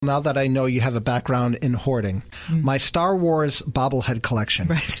Now that I know you have a background in hoarding, my Star Wars bobblehead collection,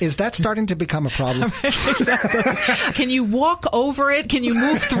 is that starting to become a problem? Exactly. Can you walk over it? Can you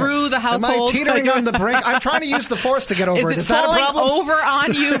move through the household? Am I teetering on the brink? I'm trying to use the Force to get over it. Is that a problem? Over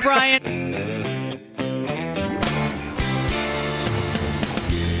on you, Brian?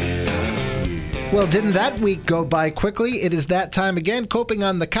 Well, didn't that week go by quickly? It is that time again, Coping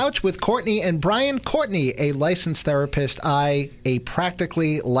on the Couch with Courtney and Brian. Courtney, a licensed therapist, I, a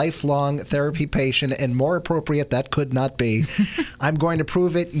practically lifelong therapy patient, and more appropriate that could not be. I'm going to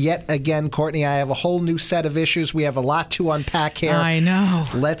prove it yet again, Courtney. I have a whole new set of issues. We have a lot to unpack here. I know.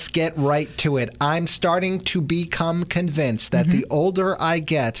 Let's get right to it. I'm starting to become convinced that the older I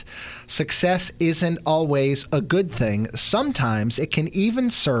get, success isn't always a good thing. Sometimes it can even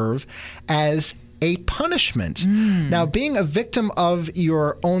serve as a punishment. Now, being a victim of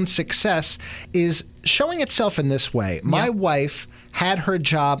your own success is showing itself in this way. My wife had her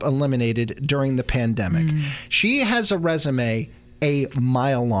job eliminated during the pandemic. She has a resume a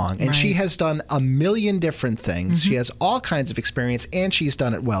mile long, and she has done a million different things. She has all kinds of experience, and she's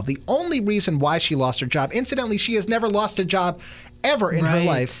done it well. The only reason why she lost her job, incidentally, she has never lost a job ever in her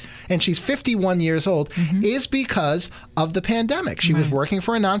life, and she's 51 years old, is because of the pandemic. She was working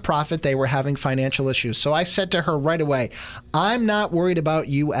for a nonprofit. They were having financial issues. So I said to her right away, I'm not worried about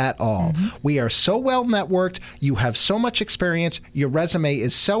you at all. We are so well networked. You have so much experience. Your resume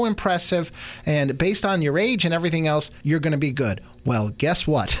is so impressive. And based on your age and everything else, you're going to be good. Well, guess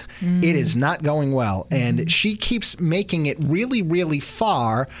what? It is not going well. And she keeps making it really, really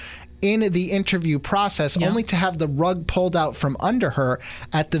far in the interview process, only to have the rug pulled out from under her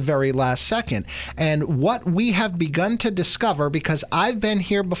at the very last second. And what we have begun to discover, because I've been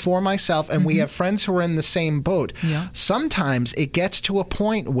here before myself, and we have friends who are in the same boat, sometimes it gets to a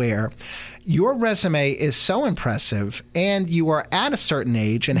point where your resume is so impressive and you are at a certain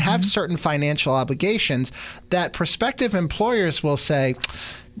age and have certain financial obligations that prospective employers will say,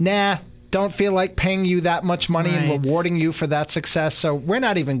 nah, don't feel like paying you that much money and rewarding you for that success. So we're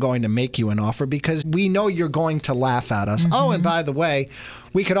not even going to make you an offer because we know you're going to laugh at us. Oh, and by the way,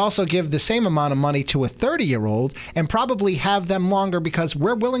 we could also give the same amount of money to a 30-year-old and probably have them longer because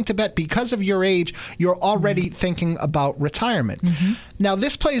we're willing to bet because of your age, you're already thinking about retirement. Now,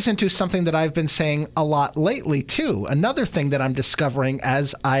 this plays into something that I've been saying a lot lately, too. Another thing that I'm discovering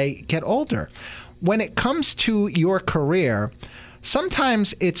as I get older. When it comes to your career,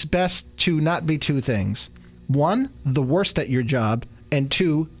 sometimes it's best to not be two things. One, the worst at your job, and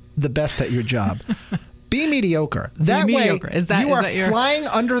two, the best at your job. Be mediocre. That way, you are flying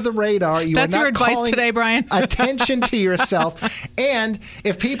under the radar. That's your advice today, Brian. Attention to yourself. And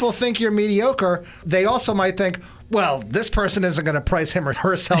if people think you're mediocre, they also might think, well, this person isn't going to price him or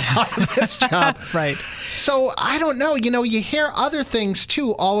herself out of this job. So I don't know. You know, you hear other things,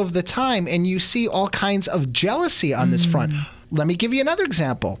 too, all of the time, and you see all kinds of jealousy on this front. Let me give you another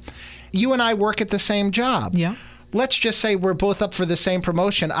example. You and I work at the same job. Let's just say we're both up for the same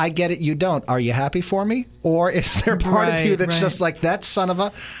promotion. I get it, you don't. Are you happy for me? Or is there part of you that's just like, that son of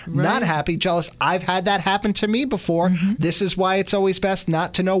a, not happy, jealous? I've had that happen to me before. This is why it's always best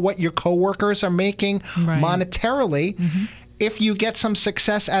not to know what your coworkers are making monetarily. If you get some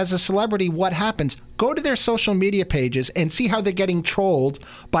success as a celebrity, what happens? Go to their social media pages and see how they're getting trolled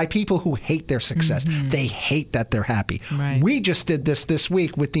by people who hate their success. They hate that they're happy. We just did this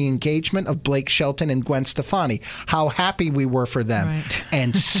week with the engagement of Blake Shelton and Gwen Stefani. How happy we were for them.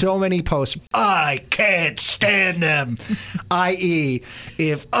 And so many posts, I can't stand them. I.e.,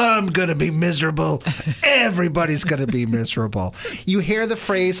 if I'm going to be miserable, everybody's going to be miserable. You hear the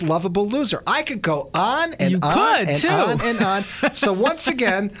phrase lovable loser. I could go on and on and on and on. So once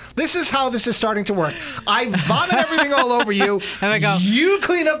again, this is how this is starting to work. I vomit everything all over you. And I go, you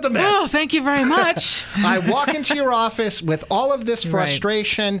clean up the mess. Oh, thank you very much. I walk into your office with all of this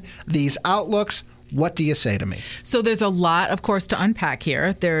frustration, these outlooks. What do you say to me? So there's a lot, of course, to unpack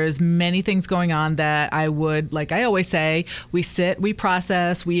here. There's many things going on that I would, like I always say, we sit, we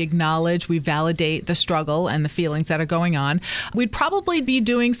process, we acknowledge, we validate the struggle and the feelings that are going on. We'd probably be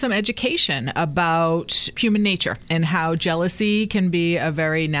doing some education about human nature and how jealousy can be a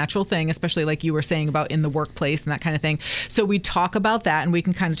very natural thing, especially like you were saying about in the workplace and that kind of thing. So we talk about that, and we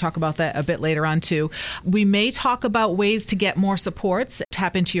can kind of talk about that a bit later on too. We may talk about ways to get more supports,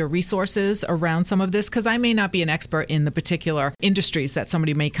 tap into your resources around some some of this because I may not be an expert in the particular industries that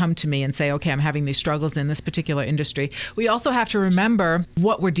somebody may come to me and say, okay, I'm having these struggles in this particular industry. We also have to remember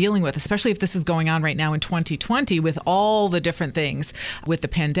what we're dealing with, especially if this is going on right now in 2020 with all the different things with the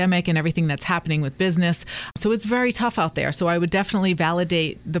pandemic and everything that's happening with business. So it's very tough out there. So I would definitely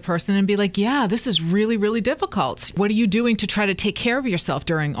validate the person and be like, yeah, this is really, really difficult. What are you doing to try to take care of yourself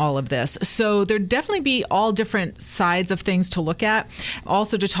during all of this? So there'd definitely be all different sides of things to look at.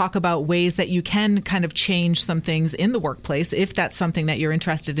 Also to talk about ways that you can kind of change some things in the workplace if that's something that you're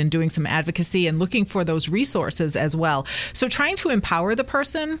interested in, doing some advocacy and looking for those resources as well. So trying to empower the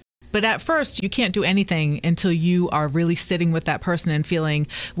person. But at first, you can't do anything until you are really sitting with that person and feeling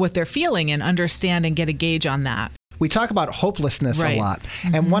what they're feeling and understand and get a gauge on that. We talk about hopelessness a lot.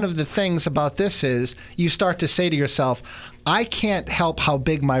 And one of the things about this is you start to say to yourself, I can't help how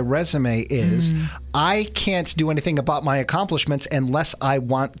big my resume is. I can't do anything about my accomplishments unless I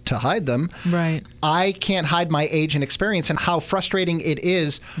want to hide them. Right. I can't hide my age and experience, and how frustrating it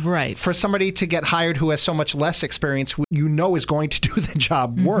is for somebody to get hired who has so much less experience, who you know is going to do the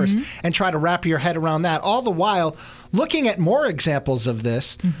job worse, and try to wrap your head around that. All the while looking at more examples of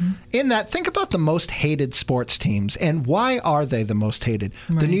this, in that, think about the most hated sports teams. And why are they the most hated?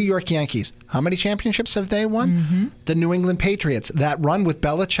 The New York Yankees. How many championships have they won? The New England Patriots. That run with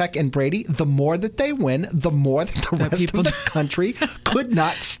Belichick and Brady, the more that they win, the more that the rest of the country could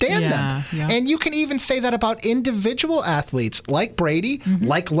not stand them. And you can even say that about individual athletes like Brady,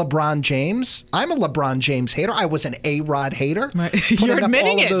 like LeBron James. I'm a LeBron James hater. I was an A-Rod hater. You're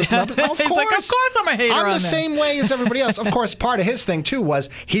admitting it. Of He's like, of course I'm a hater. I'm the same way as everybody else. Of course, part of his thing, too, was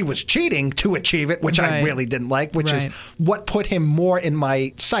he was cheating to achieve it, which I really didn't like, which is what put him more in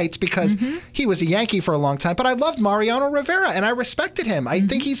my sights, because he was a Yankee for a long time. But I loved Mariano Rivera, and I respected him. I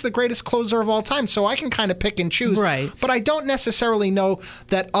think he's the greatest closer of all time, so I can kind of pick and choose. But I don't necessarily know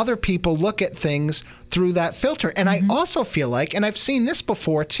that other people look at things through that filter. And I also feel like, and I've seen this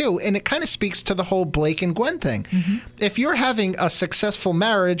before too, and it kind of speaks to the whole Blake and Gwen thing. If you're having a successful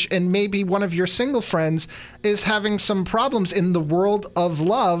marriage and maybe one of your single friends is having some problems in the world of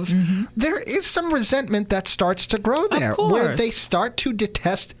love, there is some resentment that starts to grow there, where they start to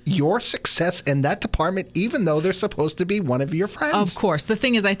detest your success in that department, even though they're supposed to be one of your friends. Of course. The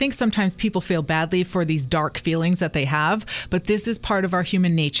thing is, I think sometimes people feel badly for these dark feelings that they have, but this is part of our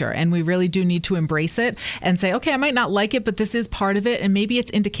human nature, and we really do need to embrace it and say, okay, I might not like it, but this is part of it, and maybe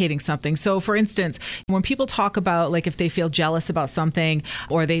it's indicating something. So for instance, when people talk about, like, if they feel jealous about something,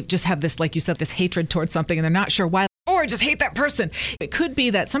 or they just have this, like you said, this hatred towards something, and they're not sure why, or I just hate that person. It could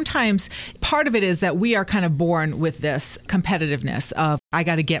be that sometimes part of it is that we are kind of born with this competitiveness of, I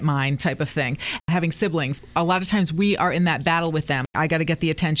got to get mine type of thing. Having siblings, a lot of times we are in that battle with them. I got to get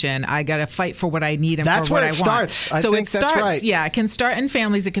the attention. I got to fight for what I need and that's for what I want. That's where it starts. I think that's right. Yeah, it can start in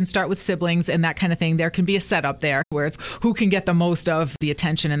families. It can start with siblings and that kind of thing. There can be a setup there where it's who can get the most of the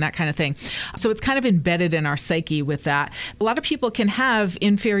attention and that kind of thing. So it's kind of embedded in our psyche with that. A lot of people can have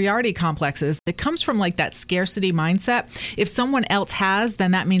inferiority complexes. It comes from like that scarcity mindset. If someone else has,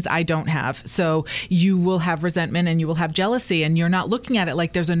 then that means I don't have. So you will have resentment and you will have jealousy, and you're not looking at it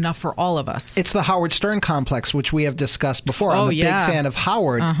like there's enough for all of us. It's the Howard Stern complex, which we have discussed before. I'm a big fan of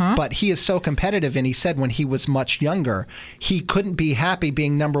Howard, but he is so competitive, and he said when he was much younger, he couldn't be happy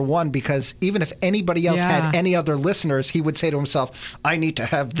being number one, because even if anybody else had any other listeners, he would say to himself, I need to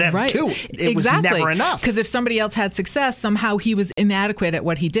have them too. It was never enough. Because if somebody else had success, somehow he was inadequate at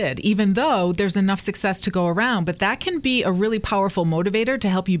what he did, even though there's enough success to go around. But that can be a really powerful motivator to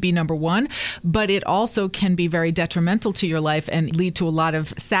help you be number one, but it also can be very detrimental to your life and lead to a lot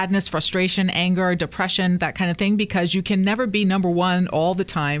of sadness, frustration, anger, depression, that kind of thing, because you can never be number one all the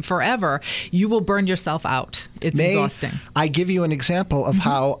time forever. You will burn yourself out. It's exhausting. I give you an example of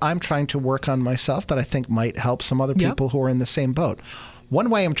how I'm trying to work on myself that I think might help some other people who are in the same boat. One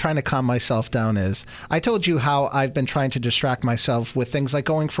way I'm trying to calm myself down is, I told you how I've been trying to distract myself with things like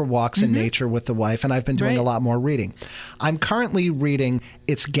going for walks in nature with the wife, and I've been doing a lot more reading. I'm currently reading,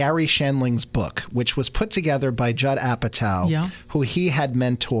 it's Gary Shandling's book, which was put together by Judd Apatow, who he had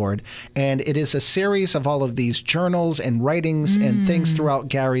mentored, and it is a series of all of these journals and writings and things throughout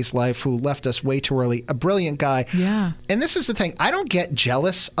Gary's life, who left us way too early. A brilliant guy. And this is the thing, I don't get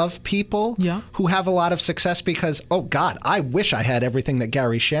jealous of people who have a lot of success, because, oh God, I wish I had everything that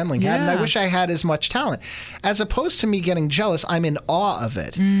Gary Shandling had, and I wish I had as much talent. As opposed to me getting jealous, I'm in awe of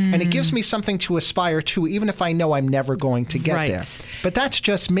it. And it gives me something to aspire to, even if I know I'm never going to get there. But that's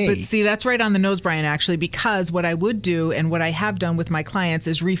just me. But see, that's right on the nose, Brian, actually, because what I would do and what I have done with my clients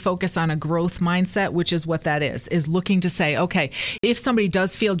is refocus on a growth mindset, which is what that is looking to say, okay, if somebody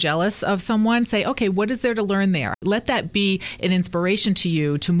does feel jealous of someone, say, okay, what is there to learn there? Let that be an inspiration to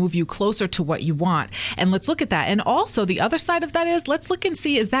you to move you closer to what you want. And let's look at that. And also the other side of that is let's look and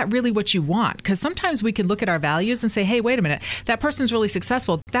see, is that really what you want? Because sometimes we can look at our values and say, hey, wait a minute, that person's really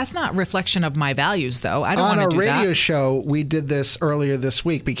successful. That's not a reflection of my values, though. I don't want to do that. On a radio show, we did this earlier this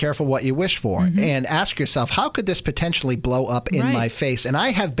week. Be careful what you wish for. And ask yourself, how could this potentially blow up in my face? And I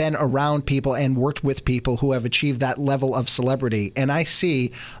have been around people and worked with people who have achieved that level of celebrity. And I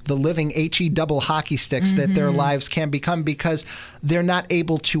see the living HE double hockey sticks that their lives can become because they're not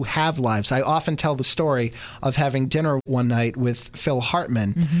able to have lives. I often tell the story of having dinner one night with Phil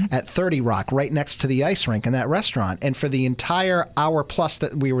Hartman at 30 Rock, right next to the ice rink in that restaurant. And for the entire hour plus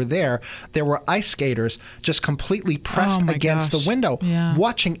that we were there were ice skaters just completely pressed against the window,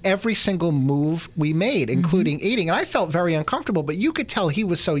 watching every single move we made, including eating. And I felt very uncomfortable, but you could tell he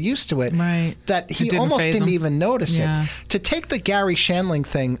was so used to it that he almost didn't even notice it. To take the Gary Shandling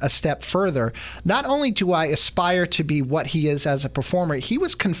thing a step further, not only do I aspire to be what he is as a performer, he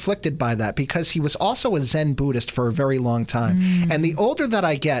was conflicted by that because he was also a Zen Buddhist for a very long time. And the older that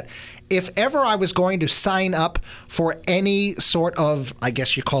I get, if ever I was going to sign up for any sort of, I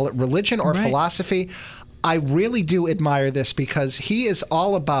guess you call it religion or philosophy, I really do admire this because he is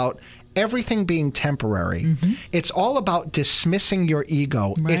all about everything being temporary. It's all about dismissing your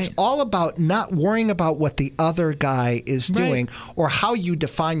ego. It's all about not worrying about what the other guy is doing or how you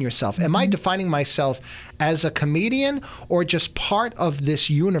define yourself. Am I defining myself as a comedian or just part of this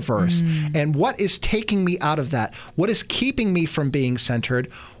universe? And what is taking me out of that? What is keeping me from being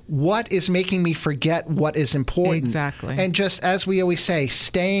centered? What is making me forget what is important? Exactly. And just as we always say,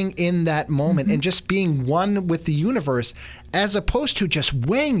 staying in that moment and just being one with the universe, as opposed to just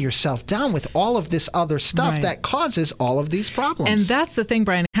weighing yourself down with all of this other stuff that causes all of these problems. And that's the thing,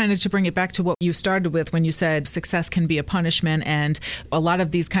 Brian, kind of to bring it back to what you started with when you said success can be a punishment, and a lot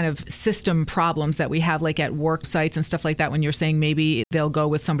of these kind of system problems that we have, like at work sites and stuff like that, when you're saying maybe they'll go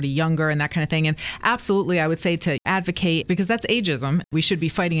with somebody younger and that kind of thing. And absolutely, I would say to advocate, because that's ageism. We should be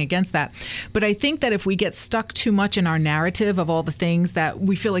fighting against that. But I think that if we get stuck too much in our narrative of all the things that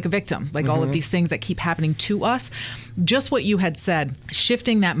we feel like a victim, like all of these things that keep happening to us, just what you had said,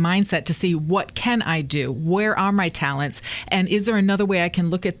 shifting that mindset to see what can I do? Where are my talents? And is there another way I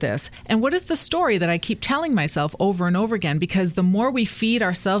can look at this? And what is the story that I keep telling myself over and over again? Because the more we feed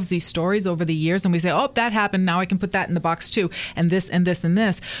ourselves these stories over the years and we say, oh, that happened, now I can put that in the box too, and this and this and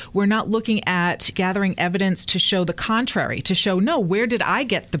this, we're not looking at gathering evidence to show the contrary, to show, no, where did I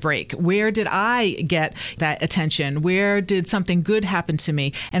get the break? Where did I get that attention? Where did something good happen to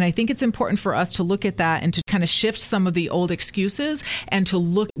me? And I think it's important for us to look at that and to kind of shift some of the old excuses and to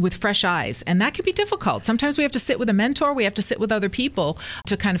look with fresh eyes. And that can be difficult. Sometimes we have to sit with a mentor, we have to sit with other people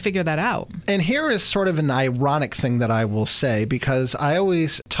to kind of figure that out. And here is sort of an ironic thing that I will say, because I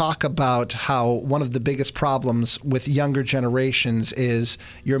always talk about how one of the biggest problems with younger generations is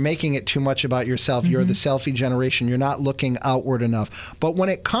you're making it too much about yourself. You're the selfie generation. You're not looking outward enough. But when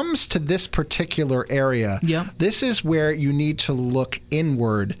it comes to this particular area, this is where you need to look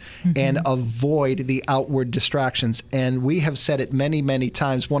inward and avoid the outward distractions. And we have said it many, many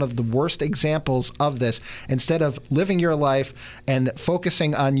times, one of the worst examples of this, instead of living your life and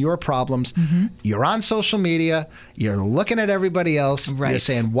focusing on your problems, you're on social media, you're looking at everybody else, you're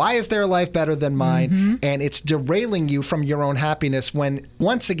saying, why is their life better than mine? And it's derailing you from your own happiness when,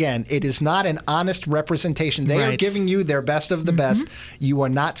 once again, it is not an honest representation. They are giving you their best of the best. You are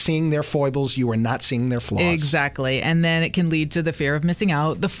not seeing their foibles. You are not seeing their flaws. Exactly. And then it can lead to the fear of missing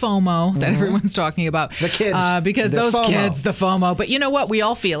out, the FOMO that everyone's talking about. The kids. Because those FOMO. Kids, the FOMO. But you know what? We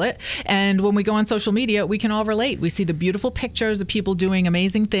all feel it. And when we go on social media, we can all relate. We see the beautiful pictures of people doing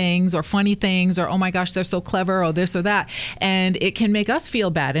amazing things or funny things or, oh my gosh, they're so clever or this or that. And it can make us feel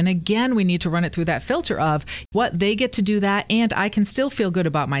bad. And again, we need to run it through that filter of what they get to do that and I can still feel good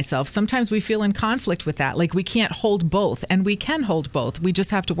about myself. Sometimes we feel in conflict with that. Like we can't hold both, and we can hold both. We just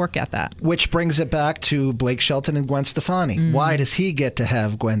have to work at that. Which brings it back to Blake Shelton and Gwen Stefani. Why does he get to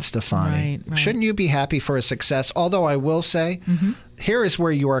have Gwen Stefani? Right. Shouldn't you be happy for his success? Although I will say, here is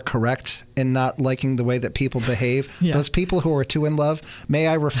where you are correct in not liking the way that people behave. Yeah. Those people who are too in love, may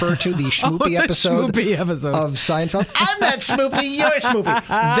I refer to the Schmoopy episode of Seinfeld? I'm not Schmoopy, you're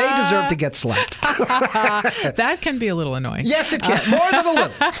Schmoopy. They deserve to get slapped. That can be a little annoying. Yes, it can. More than a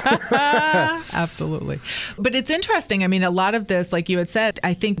little. Absolutely. But it's interesting. I mean, a lot of this, like you had said,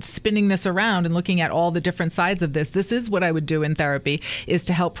 I think spinning this around and looking at all the different sides of this is what I would do in therapy, is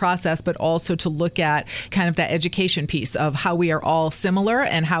to help process, but also to look at kind of that education piece of how we are all similar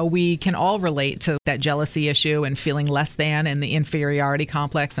and how we can all relate to that jealousy issue and feeling less than and the inferiority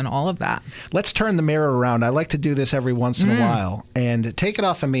complex and all of that. Let's turn the mirror around. I like to do this every once in a while and take it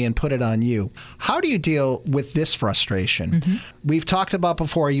off of me and put it on you. How do you deal with this frustration? We've talked about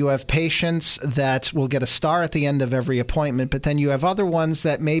before, you have patients that will get a star at the end of every appointment, but then you have other ones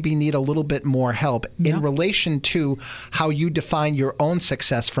that maybe need a little bit more help in relation to how you define your own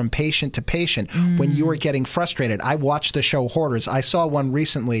success from patient to patient when you are getting frustrated. I watched the show Hoarders. I saw one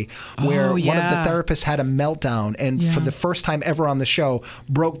recently where one of the therapists had a meltdown and for the first time ever on the show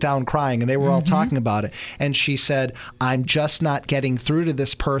broke down crying, and they were all talking about it. And she said, I'm just not getting through to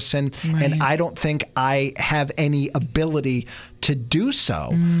this person, and I don't think I have any ability to do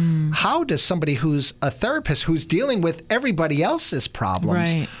so. How does somebody who's a therapist who's dealing with everybody else's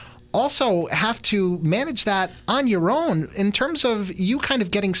problems also have to manage that on your own in terms of you kind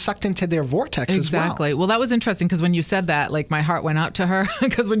of getting sucked into their vortex as well? Exactly. Well, that was interesting because when you said that, like my heart went out to her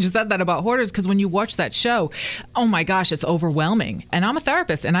because when you said that about Hoarders, because when you watch that show, oh my gosh, it's overwhelming. And I'm a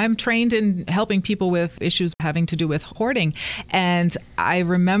therapist and I'm trained in helping people with issues having to do with hoarding. And I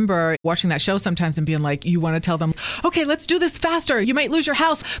remember watching that show sometimes and being like, you want to tell them, okay, let's do this faster. You might lose your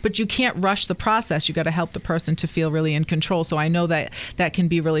house, but you can't rush the process. You got to help the person to feel really in control. So I know that that can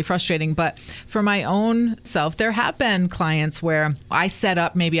be really frustrating. But for my own self, there have been clients where I set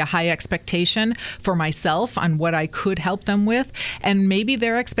up maybe a high expectation for myself on what I could help them with. And maybe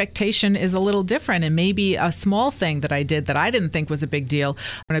their expectation is a little different. And maybe a small thing that I did that I didn't think was a big deal,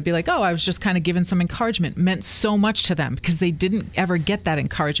 and I'd be like, oh, I was just kind of given some encouragement, meant so much to them because they didn't ever get that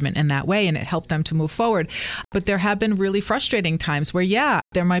encouragement in that way. And it helped them to move forward. But there have been really frustrating times where,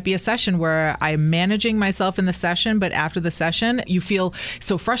 there might be a session where I'm managing myself in the session, but after the session, you feel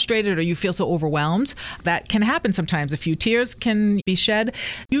so frustrated or you feel so overwhelmed. That can happen sometimes. A few tears can be shed.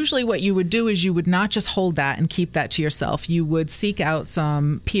 Usually what you would do is you would not just hold that and keep that to yourself. You would seek out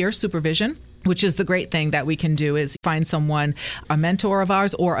some peer supervision, which is the great thing that we can do, is find someone, a mentor of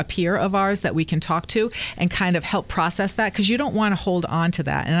ours or a peer of ours that we can talk to and kind of help process that, because you don't want to hold on to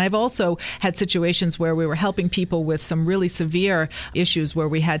that. And I've also had situations where we were helping people with some really severe issues where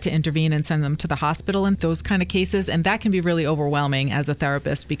we had to intervene and send them to the hospital in those kind of cases. And that can be really overwhelming as a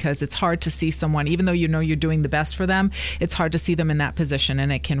therapist because it's hard to see someone, even though you know you're doing the best for them, it's hard to see them in that position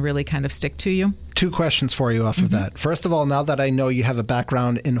and it can really kind of stick to you. Two questions for you off of that. First of all, now that I know you have a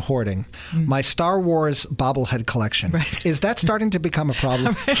background in hoarding, my Star Wars bobblehead collection, is that starting to become a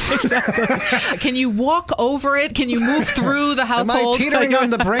problem? Exactly. Can you walk over it? Can you move through the household? Am I teetering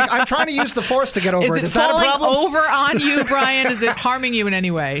on the brink? I'm trying to use the Force to get over it. Is that a problem? Over on you, Brian? Is it harming you in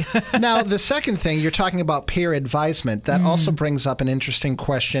any way? Now, the second thing, you're talking about peer advisement. That also brings up an interesting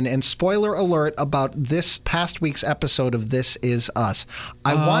question. And spoiler alert about this past week's episode of This Is Us.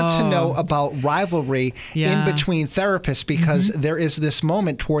 I want to know about rivalry in between therapists because there is this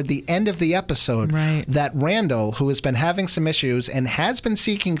moment toward the end of the episode that Randall, who has been having some issues and has been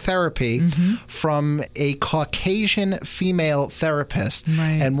seeking therapy from a Caucasian female therapist.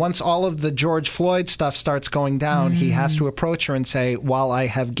 And once all of the George Floyd stuff starts going down, he has to approach her and say, while I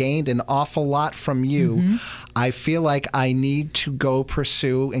have gained an awful lot from you, I feel like I need to go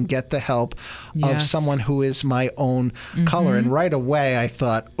pursue and get the help of someone who is my own color. And right away I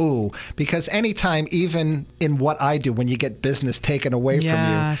thought, ooh, because anytime, even in what I do, when you get business taken away from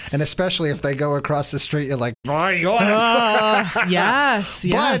you, and especially if they go across the street, you're like, oh, yes.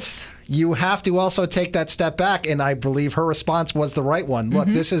 But you have to also take that step back. And I believe her response was the right one. Look,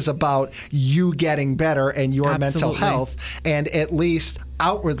 this is about you getting better and your mental health. And at least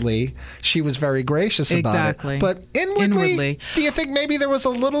outwardly, she was very gracious about it. But inwardly, do you think maybe there was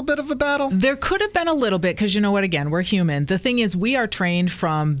a little bit of a battle? There could have been a little bit, because you know what, again, we're human. The thing is, we are trained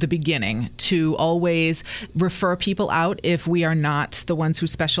from the beginning to always refer people out if we are not the ones who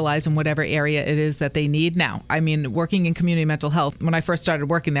specialize in whatever area it is that they need. Now, I mean, working in community mental health, when I first started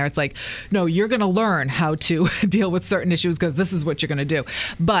working there, it's like, no, you're going to learn how to deal with certain issues because this is what you're going to do.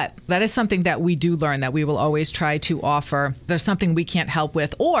 But that is something that we do learn, that we will always try to offer. There's something we can't help help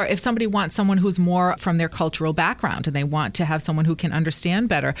with. Or if somebody wants someone who's more from their cultural background and they want to have someone who can understand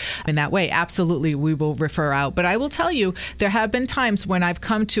better in that way, absolutely, we will refer out. But I will tell you, there have been times when I've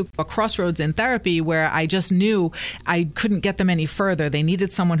come to a crossroads in therapy where I just knew I couldn't get them any further. They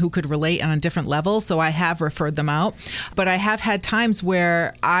needed someone who could relate on a different level, so I have referred them out. But I have had times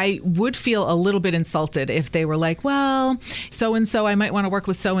where I would feel a little bit insulted if they were like, well, so-and-so, I might want to work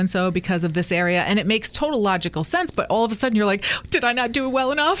with so-and-so because of this area. And it makes total logical sense. But all of a sudden you're like, did I not do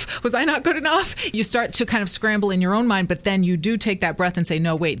well enough? Was I not good enough? You start to kind of scramble in your own mind, but then you do take that breath and say,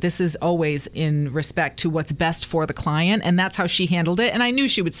 no, wait, this is always in respect to what's best for the client. And that's how she handled it. And I knew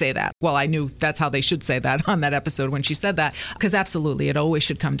she would say that. Well, I knew that's how they should say that on that episode when she said that, because absolutely, it always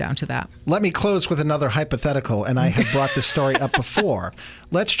should come down to that. Let me close with another hypothetical, and I have brought this story up before.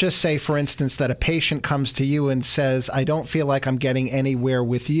 Let's just say, for instance, that a patient comes to you and says, I don't feel like I'm getting anywhere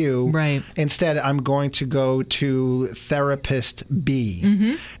with you. Right. Instead, I'm going to go to therapist B.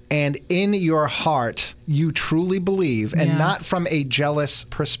 Mm-hmm. And in your heart, you truly believe, and not from a jealous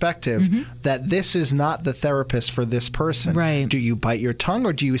perspective, that this is not the therapist for this person. Right. Do you bite your tongue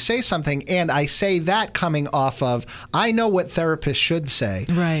or do you say something? And I say that coming off of, I know what therapists should say.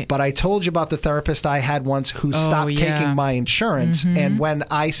 Right. But I told you about the therapist I had once who stopped taking my insurance. And when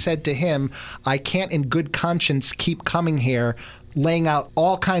I said to him, I can't in good conscience keep coming here laying out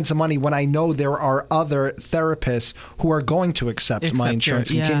all kinds of money when I know there are other therapists who are going to accept my insurance.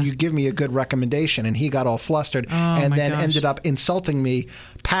 And can you give me a good recommendation? And he got all flustered and then ended up insulting me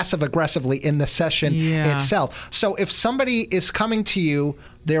passive-aggressively in the session itself. So if somebody is coming to you,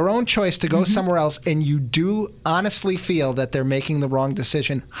 their own choice to go somewhere else, and you do honestly feel that they're making the wrong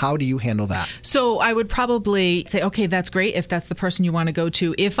decision, how do you handle that? So I would probably say, okay, that's great if that's the person you want to go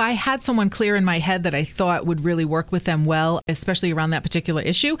to. If I had someone clear in my head that I thought would really work with them well, especially around that particular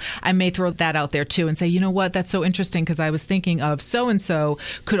issue, I may throw that out there too and say, you know what, that's so interesting because I was thinking of so-and-so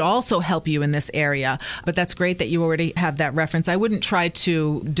could also help you in this area. But that's great that you already have that reference. I wouldn't try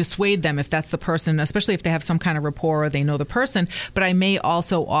to dissuade them if that's the person, especially if they have some kind of rapport or they know the person. But I may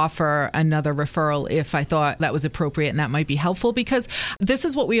also offer another referral if I thought that was appropriate and that might be helpful, because this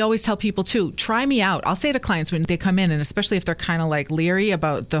is what we always tell people too. Try me out. I'll say to clients when they come in, and especially if they're kind of like leery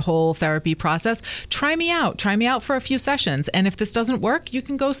about the whole therapy process, try me out. Try me out for a few sessions. And if this doesn't work, you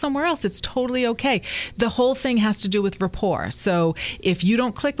can go somewhere else. It's totally okay. The whole thing has to do with rapport. So if you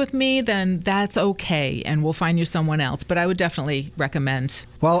don't click with me, then that's okay, and we'll find you someone else. But I would definitely recommend.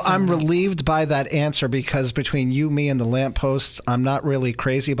 Well, I'm relieved by that answer, because between you, me, and the lampposts, I'm not really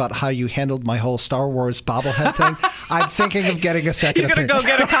crazy about how you handled my whole Star Wars bobblehead thing. I'm thinking of getting a second opinion. You're going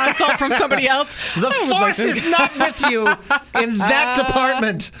to go get a consult from somebody else? The Force is not with you in that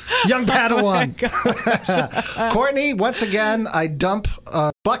department, young Padawan. Courtney, once again, I dump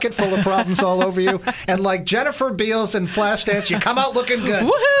a bucket full of problems all over you. And like Jennifer Beals in Flashdance, you come out looking good.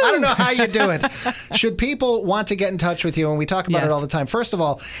 Woohoo! I don't know how you do it. Should people want to get in touch with you, and we talk about it all the time, first of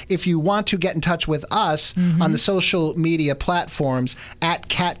all, if you want to get in touch with us on the social media platforms, at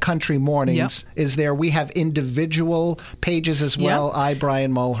Cat Country Mornings is there. We have individual pages as well. I,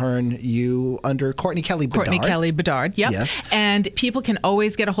 Brian Mulhern, you under Courtney Kelly Bedard. Courtney Kelly Bedard, Yes. And people can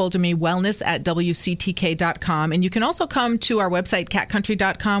always get a hold of me, wellness@WCTK.com. And you can also come to our website,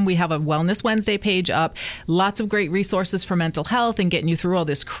 catcountry.com. We have a Wellness Wednesday page up. Lots of great resources for mental health and getting you through all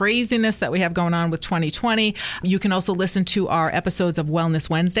this craziness that we have going on with 2020. You can also listen to our episodes of Wellness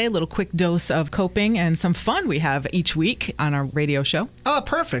Wednesday, a little quick dose of coping and some fun we have each week on our radio show. Oh,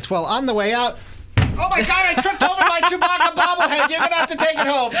 perfect. Well, on the way out, oh my God, I tripped over my Chewbacca bobblehead. You're going to have to take it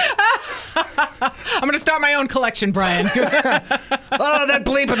home. I'm going to start my own collection, Brian. Oh, that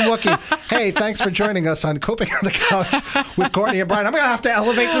bleeping Wookiee. Hey, thanks for joining us on Coping on the Couch with Courtney and Brian. I'm going to have to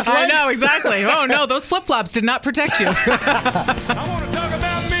elevate this leg. I know, exactly. Oh, no, those flip-flops did not protect you. I want to talk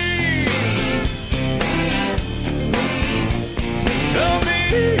about me. Tell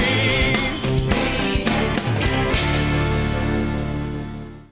me.